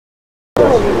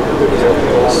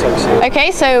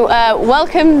Okay, so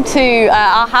welcome to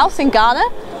our house in Ghana.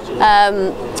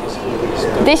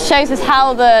 This shows us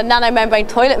how the nano membrane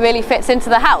toilet really fits into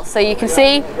the house. So you can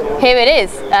see here it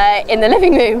is in the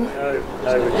living room.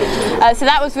 So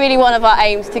that was really one of our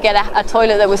aims, to get a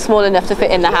toilet that was small enough to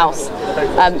fit in the house.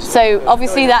 So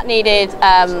obviously that needed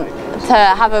to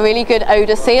have a really good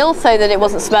odour seal so that it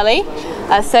wasn't smelly.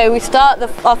 So we start,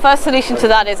 our first solution to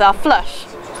that is our flush,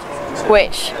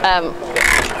 which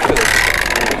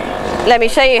let me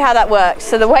show you how that works.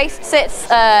 So the waste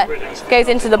goes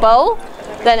into the bowl.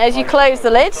 Then as you close the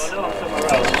lid,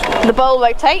 the bowl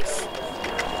rotates,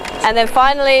 and then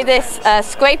finally this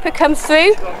scraper comes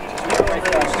through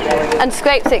and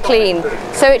scrapes it clean.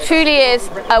 So it truly is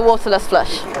a waterless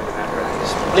flush. Can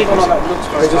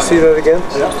I just see that again?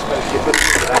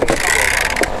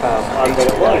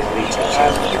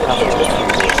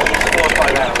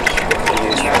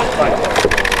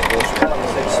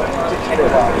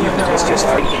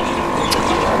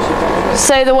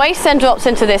 So the waste then drops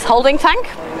into this holding tank,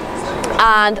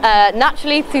 and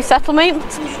naturally through settlement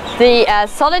the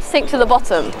solids sink to the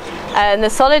bottom, and the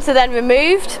solids are then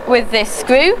removed with this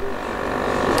screw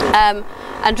and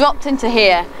dropped into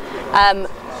here.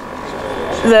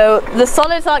 The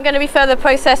solids aren't going to be further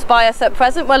processed by us at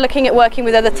present. We're looking at working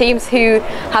with other teams who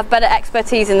have better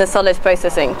expertise in the solids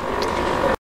processing.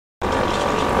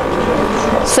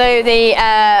 So the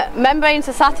membranes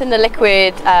are sat in the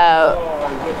liquid,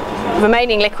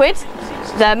 remaining liquid.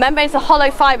 The membranes are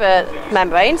hollow fibre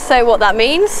membranes, so what that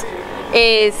means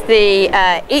is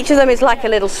each of them is like a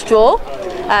little straw,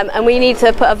 and we need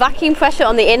to put a vacuum pressure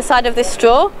on the inside of this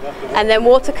straw, and then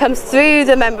water comes through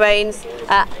the membranes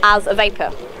as a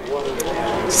vapour.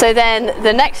 So then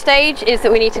the next stage is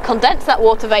that we need to condense that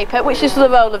water vapour, which is the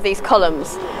role of these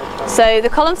columns. So the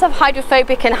columns have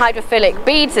hydrophobic and hydrophilic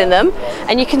beads in them,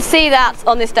 and you can see that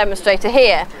on this demonstrator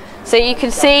here. So you can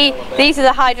see these are the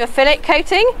hydrophilic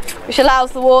coating, which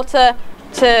allows the water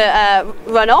to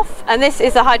run off, and this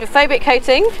is the hydrophobic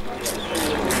coating,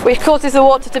 which causes the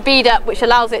water to bead up, which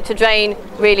allows it to drain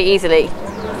really easily.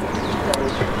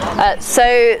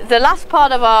 So the last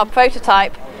part of our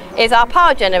prototype is our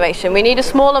power generation. We need a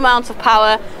small amount of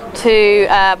power to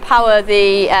power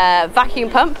the vacuum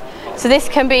pump. So this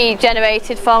can be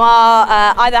generated from our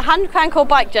either hand crank or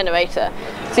bike generator.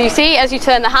 So you see, as you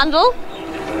turn the handle,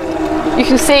 you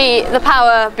can see the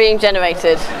power being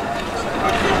generated.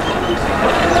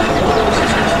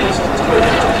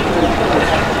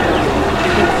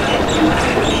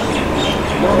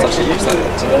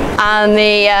 And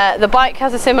the bike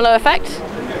has a similar effect.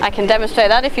 I can demonstrate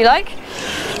that if you like.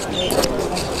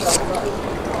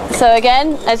 So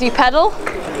again, as you pedal,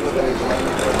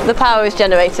 the power is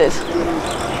generated.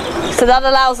 So that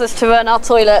allows us to run our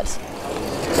toilet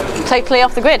totally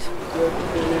off the grid.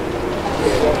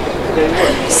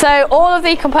 So all of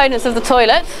the components of the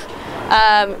toilet,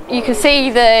 you can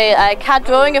see the CAD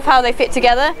drawing of how they fit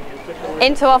together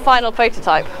into our final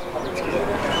prototype.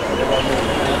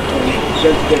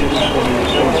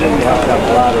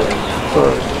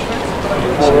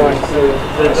 Alright,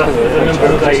 so the number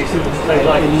of days, like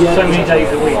so many days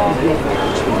a week.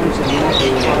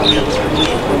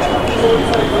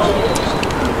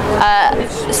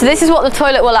 So this is what the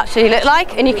toilet will actually look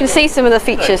like, and you can see some of the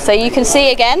features. So you can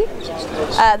see again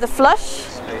the flush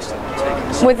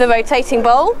with the rotating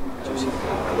bowl.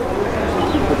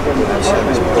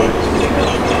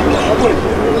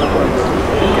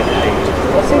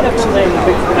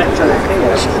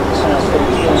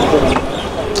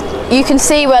 You can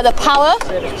see where the power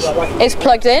is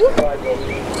plugged in.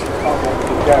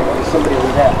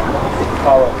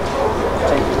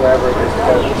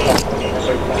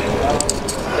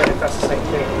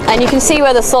 And you can see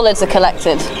where the solids are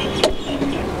collected.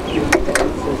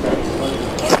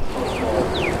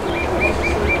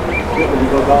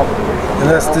 And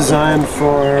that's designed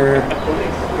for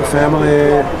a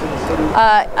family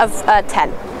of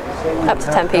 10. Up to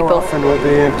 10 people. How often would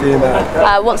they empty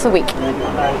that? Once a week.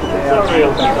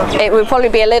 It would probably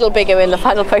be a little bigger in the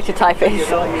final prototype.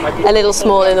 It's a little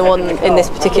smaller in the one in this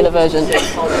particular version.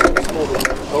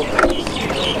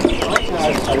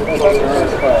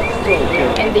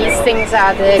 And these things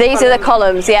are the... These are the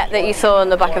columns, yeah, that you saw on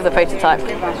the back of the prototype.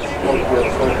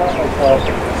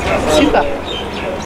 Super.